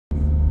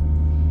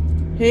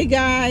Hey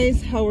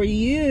guys, how are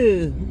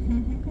you?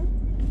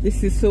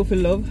 This is Sophie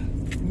Love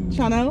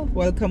channel.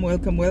 Welcome.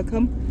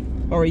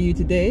 How are you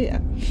today?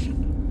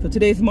 So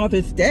today is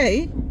Mother's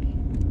Day.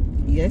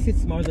 Yes,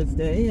 it's Mother's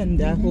Day,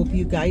 and I hope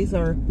you guys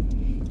are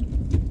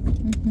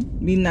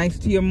being nice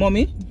to your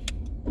mommy.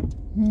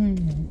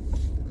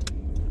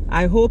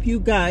 I hope you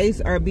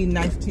guys are being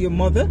nice to your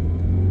mother.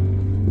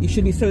 You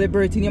should be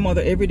celebrating your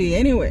mother every day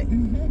anyway.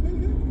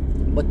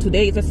 But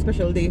today is a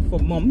special day for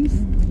moms.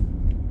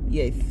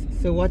 Yes.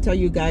 So what are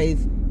you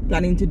guys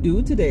planning to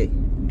do today?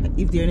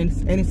 Is there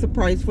any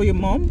surprise for your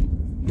mom?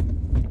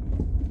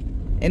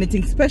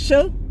 Anything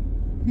special?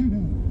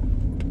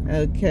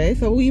 Okay.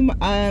 So we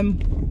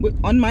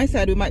on my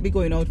side we might be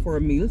going out for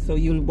a meal. So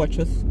you'll watch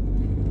us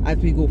as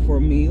we go for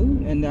a meal,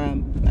 and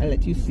I'll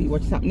let you see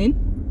what's happening.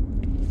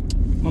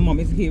 My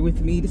mom is here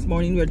with me this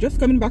morning. We're just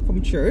coming back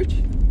from church.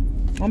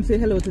 Mom, say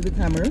hello to the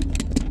camera.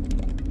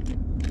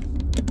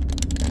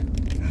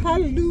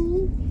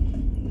 Hello.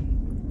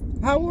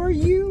 How are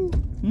you?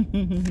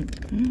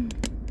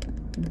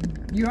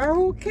 You are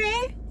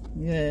okay?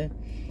 Yeah.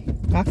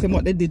 Ask them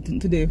what they did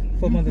today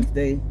for Mother's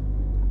Day.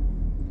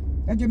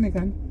 A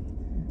Jamaican.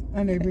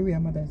 And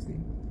everywhere Mother's Day.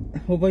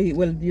 Over here,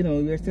 well, you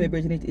know, we're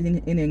celebrating it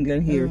in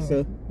England here,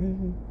 so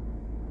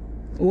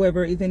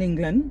whoever is in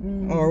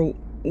England or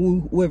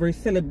whoever is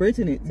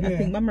celebrating it, I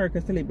think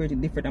America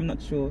celebrated different. I'm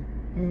not sure.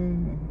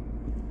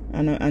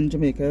 And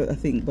Jamaica, I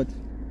think, but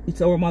it's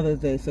our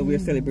Mother's Day, so we're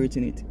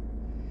celebrating it.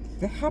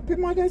 The Happy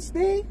Mother's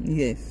Day?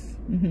 Yes.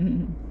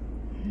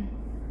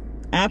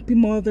 Happy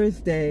Mother's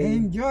Day.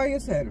 Enjoy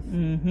yourself.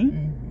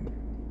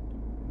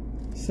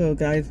 So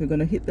guys, we're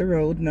gonna hit the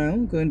road now,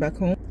 going back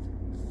home.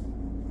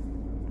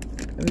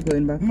 We're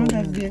going back home.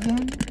 Mother's Day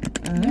gone?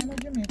 No,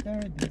 Jamaica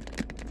already.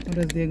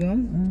 Mother's Day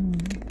gone?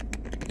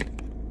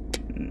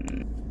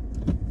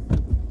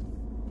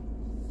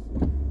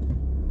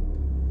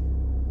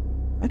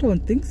 I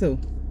don't think so.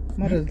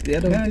 Mother's Day, I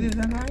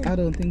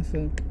don't think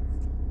so.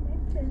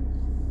 Okay.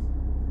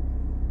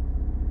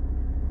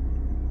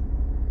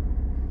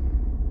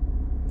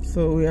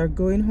 So we are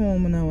going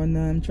home now, and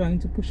I'm trying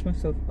to push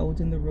myself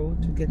out in the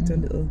road to get a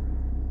little,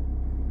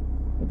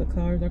 but the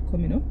cars are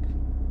coming up.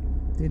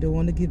 They don't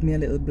want to give me a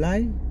little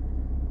blind,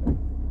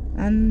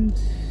 and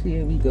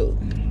here we go.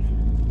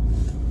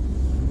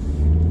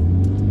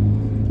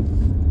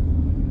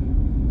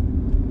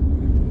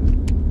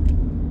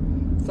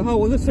 So how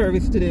was the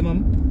service today,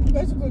 Mom?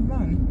 That's good,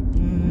 man.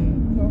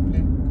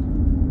 Lovely.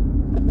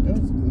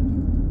 That's good.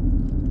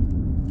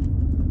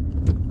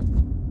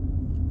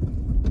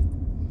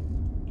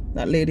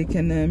 That lady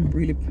can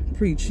really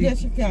preach. Yes,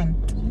 she can.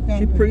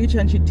 She preach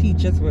and she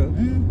teach as well.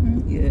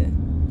 Yeah.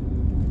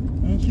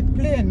 And she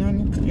plain,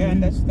 and you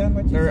understand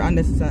what she says.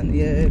 Understand,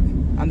 yeah.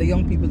 And the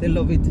young people, they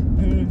love it.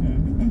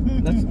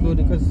 That's good,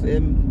 because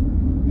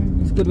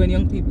it's good when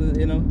young people,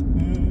 you know,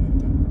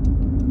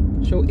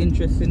 show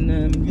interest in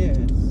yes,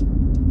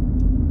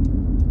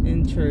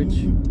 in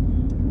church.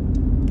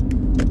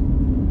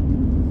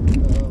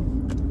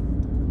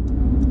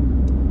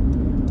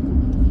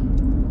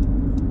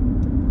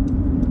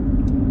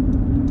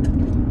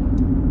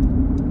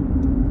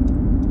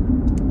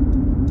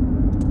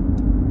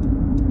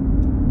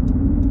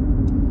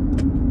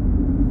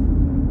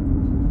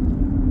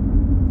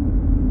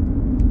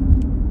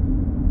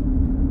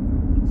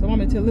 So I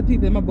want to tell the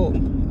people about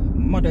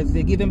Mother's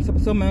Day. Give them some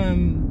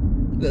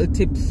little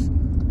tips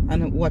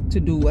and what to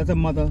do as a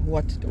mother.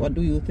 What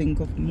do you think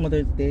of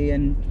Mother's Day?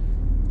 And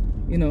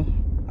you know,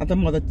 as a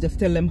mother, just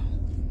tell them,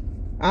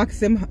 ask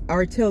them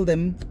or tell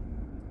them,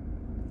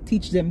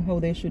 teach them how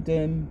they should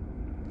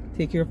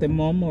take care of their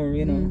mom, or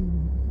you know,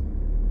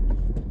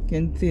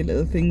 can say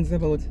little things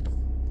about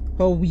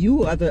how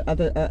you as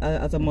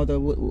a mother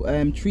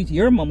would treat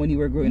your mom when you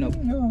were growing up.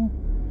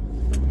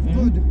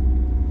 Good.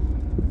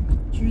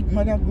 Treat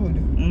mother good.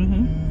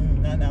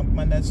 And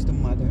mothers to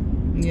mother.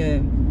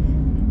 Yeah.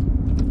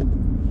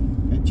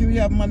 And you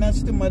have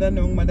mothers to mother,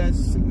 no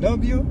mothers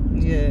love you.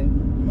 Yeah.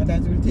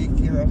 Mothers will take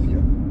care of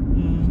you.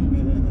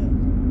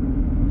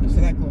 It's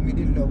like how me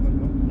they love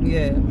you.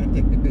 Yeah. And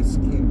take the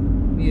best care.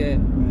 Yeah.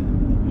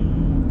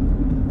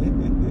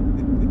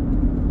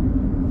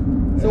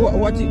 So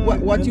what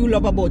do you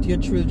love about your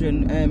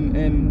children?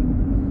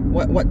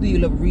 What do you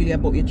love really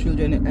about your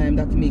children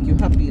that make you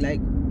happy?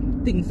 Like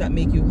things that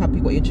make you happy,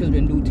 what your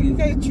children do to you?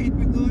 They treat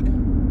me good.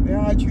 They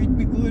all treat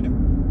me good.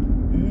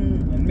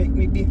 And make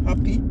me be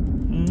happy.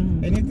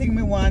 Anything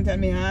me want and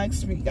me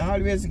ask, me I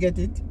always get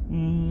it.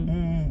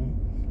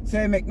 So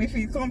it make me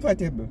feel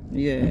comfortable.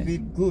 Yeah. I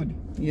feel good.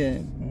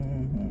 Yeah.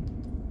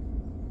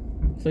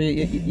 So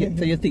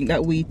you think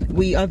that we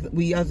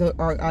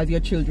as your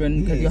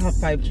children, because you have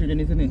 5 children,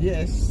 isn't it?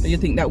 Yes. So you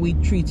think that we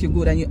treat you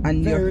good,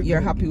 and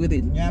you're happy with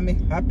it? Yeah, I'm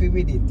happy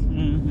with it.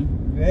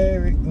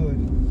 Very good.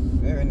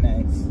 Very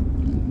nice.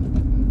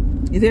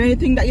 Is there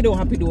anything that you don't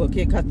happy to?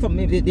 Okay, because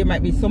there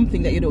might be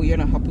something that you're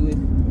not happy with.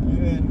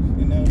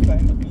 You know,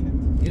 find nothing yet.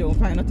 You don't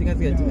find nothing as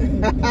yet.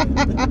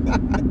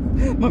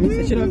 Mommy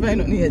said she don't find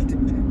nothing yet.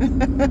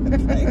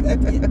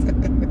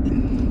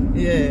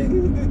 Yeah.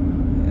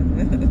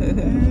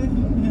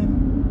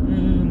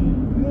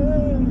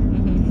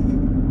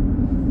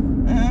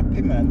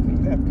 Happy, man.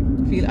 Feel happy.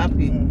 Feel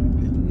happy.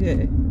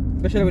 Yeah.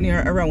 Especially when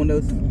you're around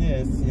us.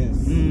 Yes, yes.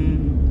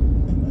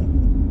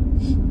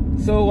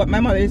 So what my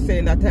mother is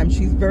saying that time,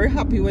 she's very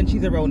happy when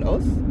she's around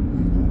us.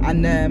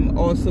 And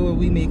also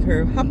we make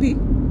her happy.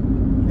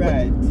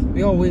 Right. But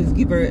we always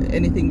give her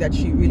anything that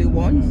she really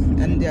wants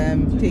and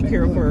take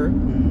care of her,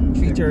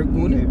 treat her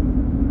good.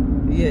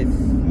 Yes.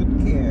 Good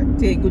care.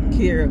 Take good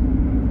care.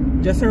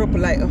 Dress her up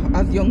like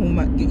as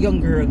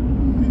young girl.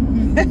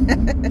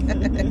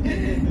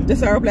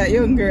 Dress her up like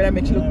young girl and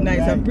make she look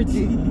nice and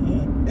pretty.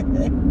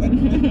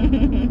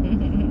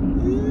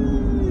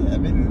 I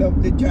mean,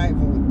 love the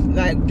drive out.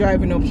 Like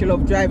driving up, she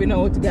loves driving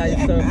out, guys.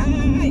 So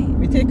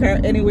we take her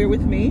anywhere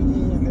with me,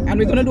 and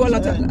we're gonna do a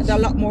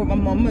lot more with my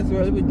mom as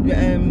well. We're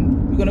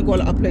gonna go a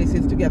lot of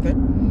places together,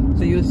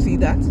 so you'll see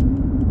that.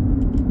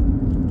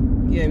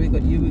 Yeah, we're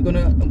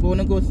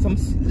gonna go to some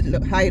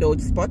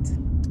hideout spot,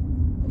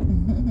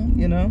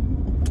 you know,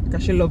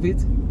 because she love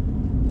it.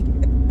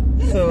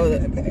 So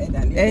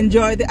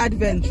enjoy the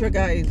adventure,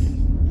 guys.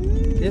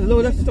 There's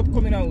loads of stuff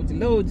coming out,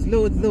 loads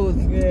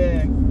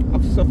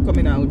of stuff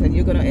coming out, and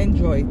you're gonna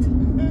enjoy it.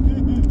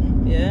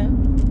 Yeah.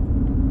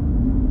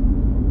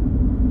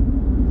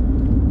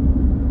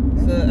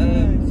 So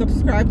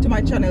subscribe to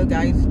my channel,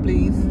 guys,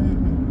 please.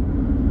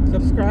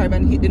 Subscribe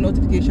and hit the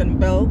notification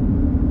bell.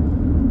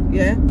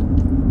 Yeah.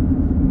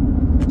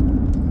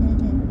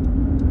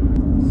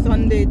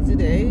 Sunday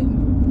today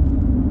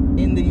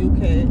in the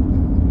UK,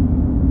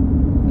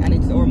 and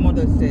it's our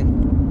Mother's Day.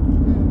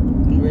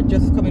 And we're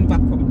just coming back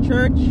from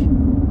church,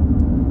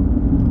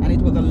 and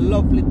it was a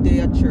lovely day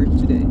at church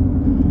today.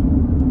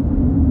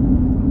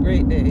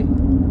 Great day.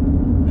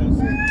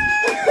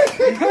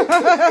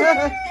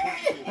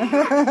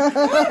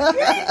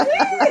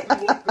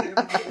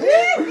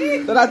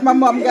 So that's my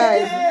mom,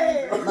 guys.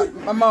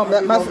 My mom,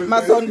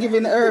 my son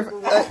giving her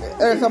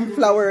some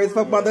flowers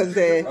for Mother's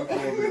Day.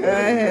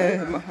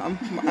 And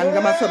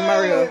my son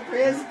Mario.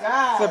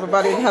 So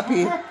everybody's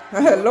happy.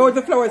 Loads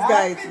of flowers,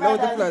 guys.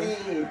 Loads of flowers.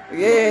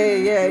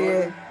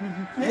 Yeah.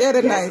 Yeah,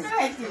 they're nice.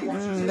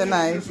 They're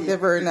nice. They're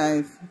very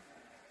nice.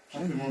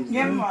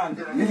 Yeah, Mom.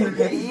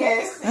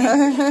 Yes.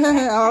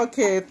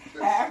 Okay.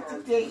 I have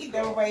to take it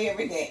away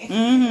every day.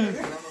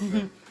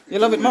 You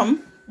love it,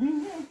 Mom?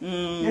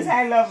 Yes,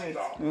 I love it.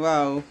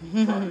 Wow.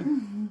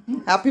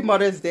 Happy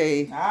Mother's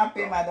Day.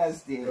 Happy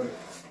Mother's Day.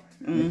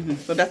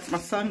 So that's my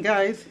son,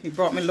 guys. He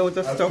brought me loads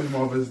of stuff. Happy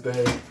Mother's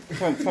Day.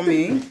 For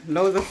me.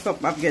 Loads of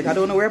stuff I've got. I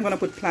don't know where I'm going to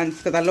put plants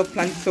because I love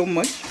plants so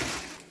much.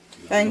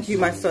 Thank you,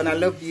 my son. I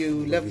love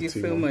you. Love you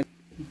so much.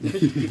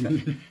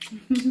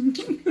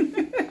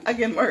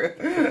 Again, Mario.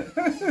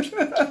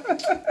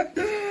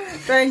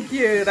 Thank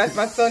you. That's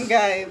my son,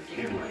 guys.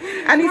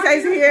 Anissa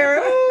is here.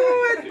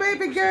 Oh, it's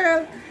baby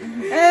girl.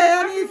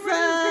 Hey,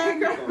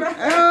 Anissa.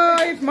 Oh,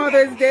 it's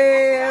Mother's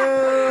Day.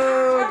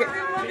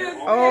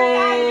 Oh,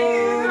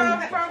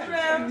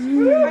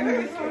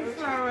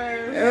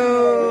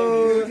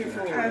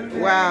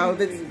 wow,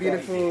 that's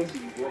beautiful.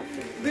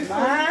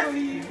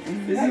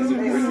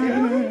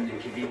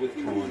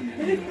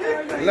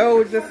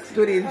 Loads of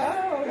goodies.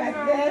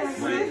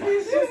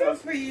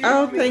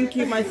 Oh, thank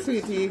you, my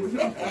sweetie.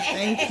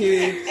 Thank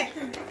you.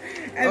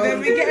 And then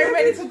we're getting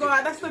ready to go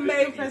out. That's the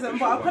main present,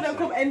 but I couldn't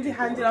come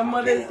empty-handed on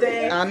Mother's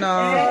Day. I know.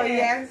 Oh,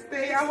 yes.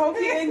 I hope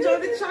you enjoy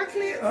the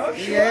chocolate.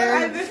 Okay.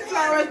 Yeah. And the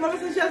flowers. Mama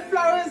says she has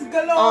flowers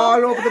galore.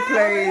 All over the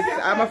place.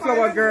 I'm a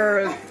flower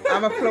girl.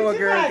 I'm a flower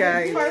girl,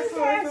 guys.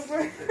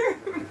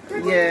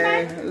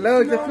 Yeah.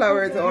 Loads of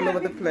flowers all over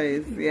the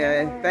place.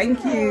 Yeah.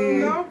 Thank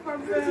you. No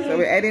problem. So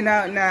we're heading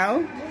out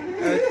now.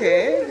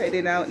 Okay.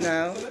 Heading out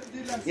now.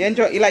 You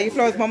like your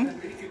flowers, Mom?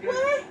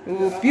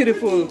 Oh,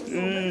 beautiful.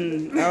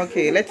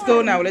 Okay, let's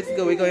go now. Let's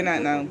go. We're going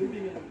out now.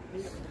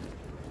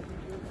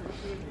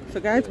 So,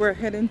 guys, we're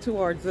heading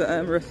towards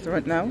the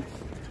restaurant now.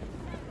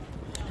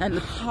 And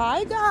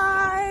hi,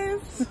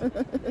 guys.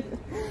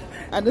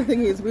 And the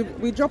thing is,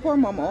 we drop our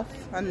mom off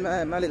and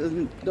my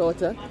little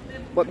daughter,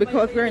 but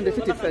because we're in the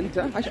city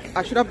center,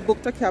 I should have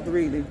booked a cab.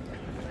 Really,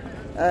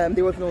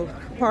 there was no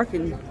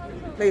parking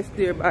place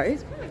nearby,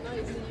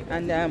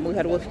 and we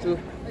had was to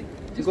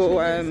go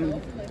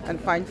and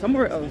find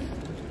somewhere else.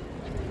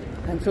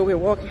 And so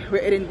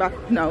we're heading back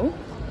now.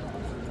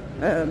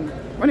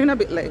 Running a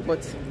bit late,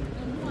 but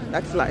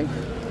that's life.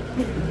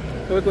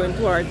 So we're going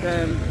towards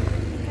the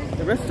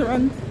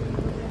restaurant.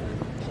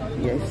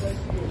 Yes.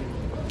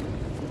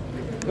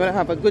 We're gonna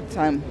have a good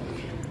time.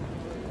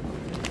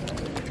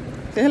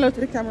 Say hello to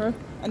the camera,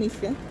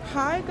 Anissa.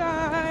 Hi,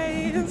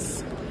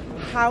 guys.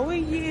 How are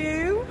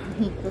you?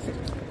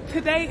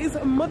 Today is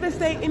Mother's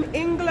Day in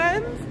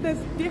England. There's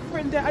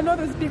different days. I know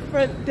there's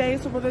different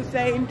days for Mother's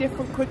Day in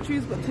different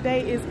countries, but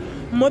today is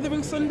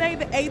Mothering Sunday,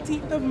 the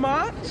 18th of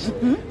March.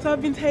 So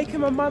I've been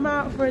taking my mum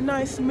out for a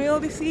nice meal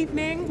this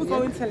evening. We're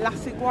going to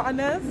Las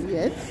Iguanas.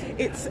 Yes.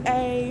 It's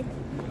a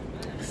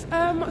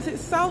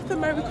South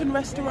American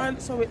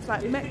restaurant, so it's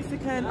like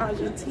Mexican,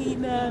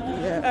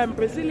 Argentina,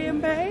 Brazilian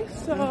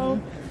based.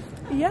 So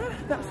yeah,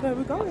 that's where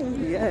we're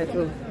going. Yeah,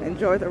 so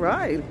enjoy the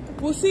ride.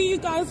 We'll see you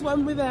guys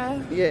when we're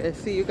there. Yeah,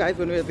 see you guys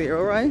when we're there,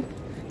 alright?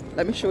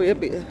 Let me show you a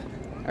bit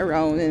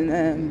around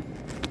in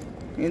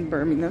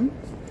Birmingham.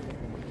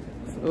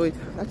 So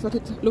that's what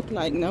it looked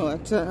like now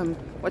at,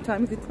 what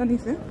time is it,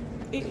 Vanessa?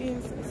 It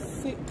is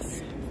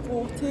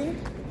 6:40.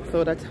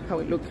 So that's how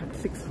it looked at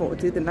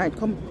 6:40. The night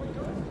come,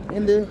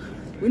 in the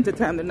winter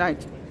time, the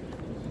night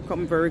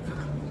come very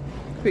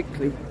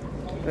quickly.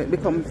 It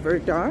becomes very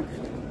dark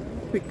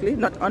quickly,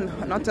 not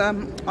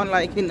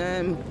unlike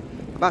in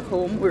back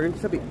home where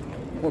it's a bit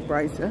more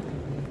brighter.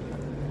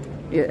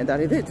 Yeah, that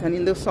is it. And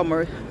in the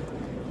summer,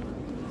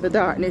 the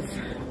darkness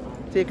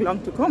take long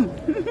to come.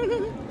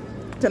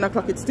 10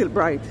 o'clock it's still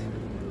bright.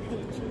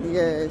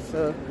 Yeah,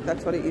 so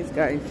that's what it is,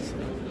 guys.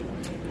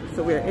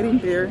 So we're heading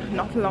there,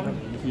 not long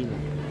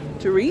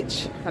to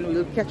reach, and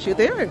we'll catch you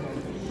there.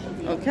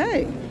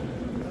 Okay.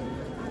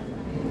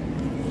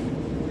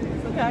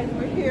 So guys,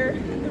 we're here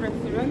at the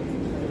restaurant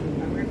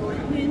and we're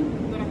going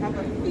in. We're gonna have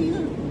a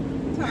field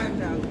time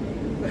now.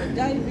 I'm gonna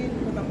dive in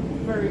because I'm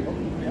very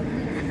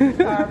hungry.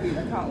 Starving, I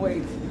can't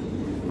wait.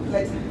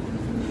 Let's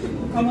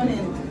come on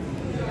in.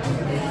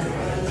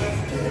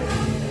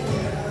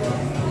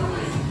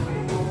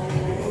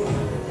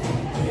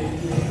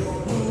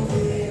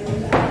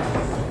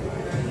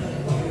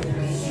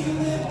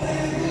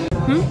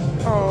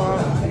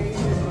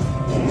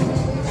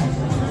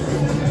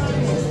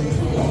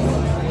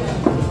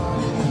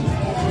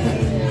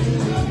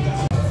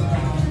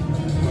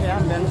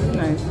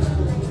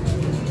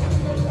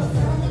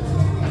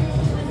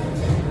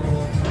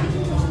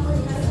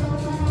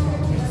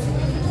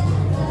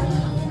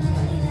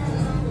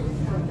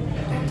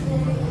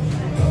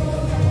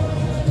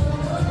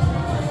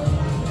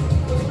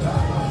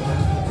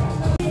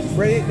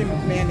 Where is the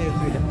mayonnaise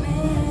with it?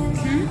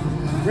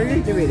 Where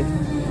is the with it?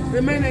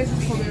 The mayonnaise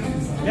is coming.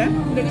 Yeah?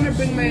 They're gonna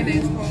bring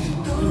mayonnaise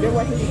home. Then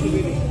what is it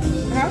with it?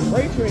 Huh?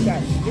 Where is it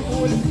at? The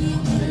food?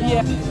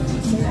 Yeah.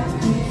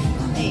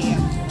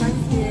 Thank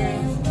you.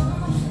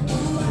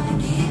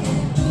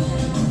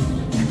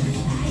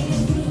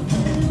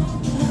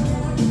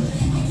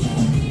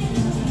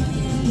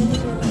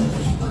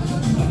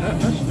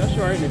 Not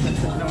sure if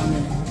it's down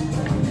there.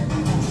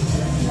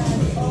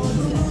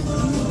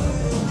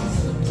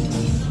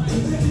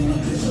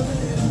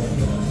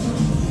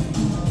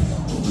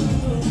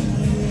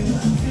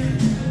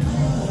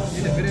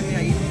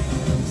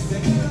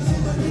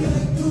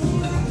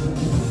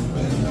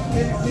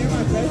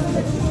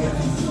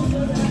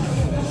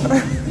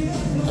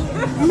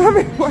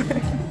 Mommy, what?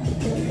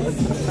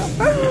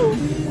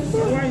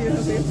 Why are you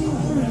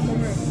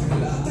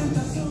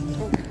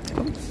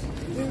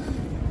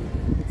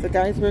So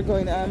guys, we're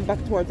going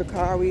back towards the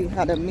car. We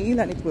had a meal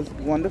and it was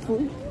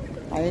wonderful.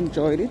 I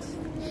enjoyed it.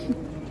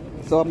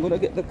 So I'm gonna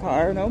get the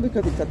car now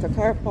because it's at a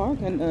car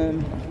park and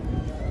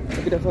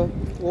a bit of a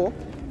walk.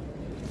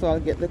 So I'll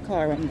get the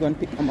car and go and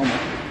pick my mama.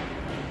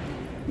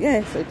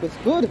 Yeah, so it was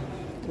good.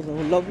 It was a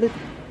lovely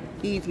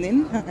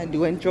evening. I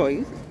do enjoy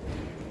it.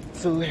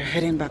 So we're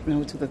heading back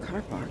now to the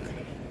car park.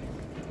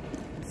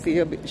 See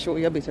a bit, show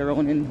you a bit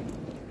around in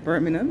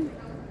Birmingham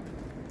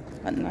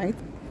at night.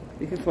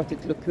 This is what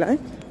it looked like.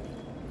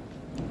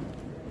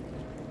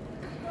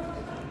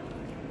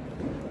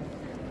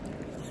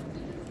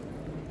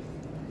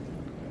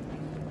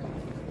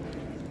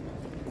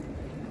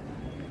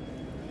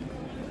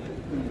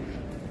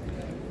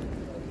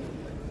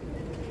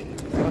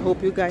 So I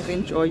hope you guys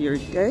enjoy your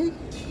day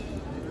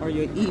or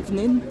your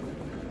evening,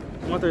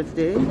 Mother's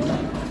Day.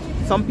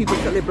 Some people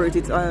celebrate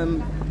it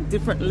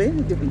differently,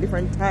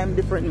 different time,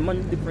 different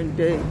month, different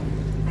day.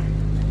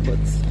 But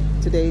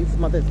today is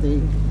Mother's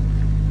Day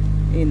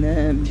in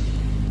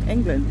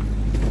England.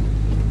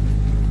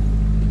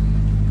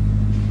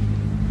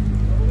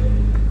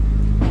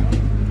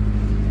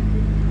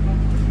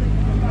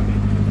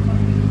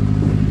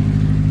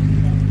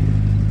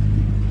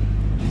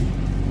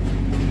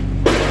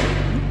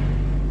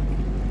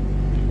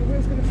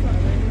 It's gonna start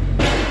raining.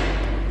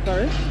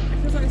 Sorry? It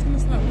feels like it's gonna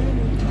start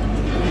raining.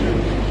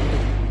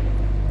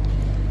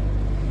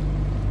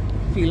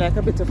 Feel like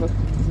a bit of a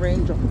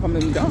raindrop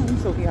coming down,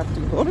 so we have to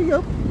hurry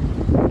up.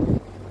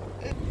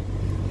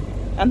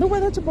 And the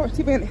weather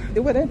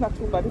the weather is not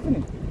too bad, isn't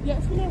it? Yeah,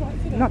 it's been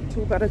alright today. Not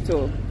too bad at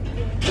all.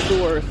 It's the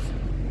worst.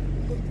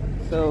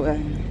 So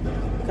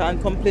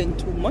can't complain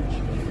too much.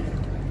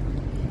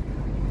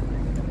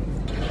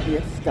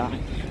 Yes, guys.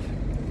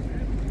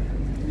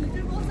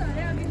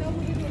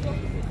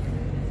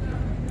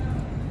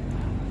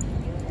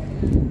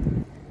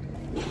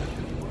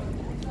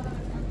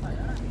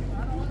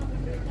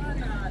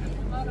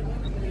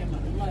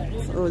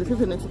 So this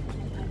is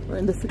we're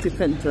in the city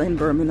center in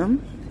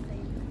Birmingham.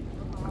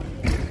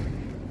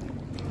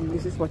 And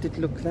this is what it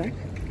looks like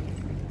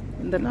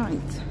in the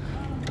night.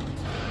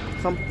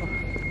 It's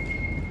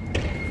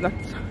not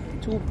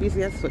too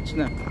busy as such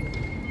now.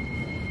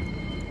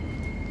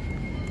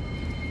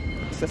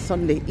 It's a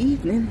Sunday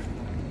evening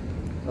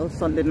or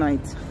Sunday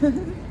night.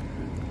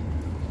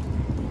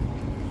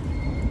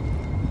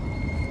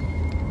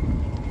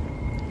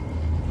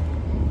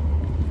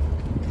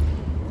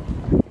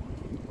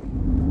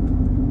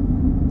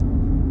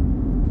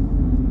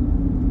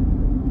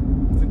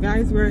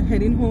 guys, we're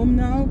heading home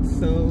now,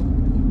 so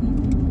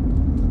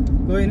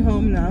going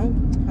home now,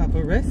 have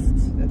a rest.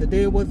 The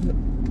day was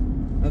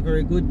a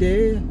very good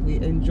day. We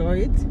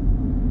enjoy it,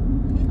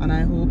 and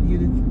I hope you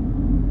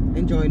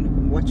enjoyed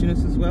watching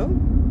us as well.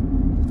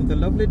 It was a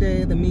lovely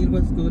day. The meal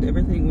was good.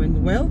 Everything went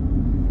well.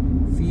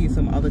 See you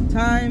some other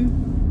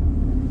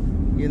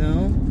time. You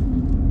know,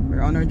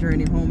 we're on our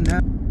journey home now.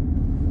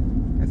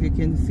 As you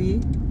can see,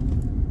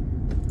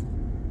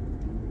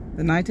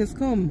 the night has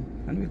come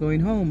and we're going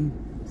home.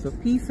 So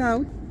peace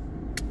out,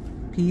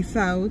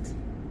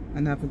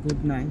 and have a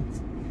good night.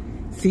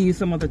 See you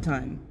some other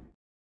time.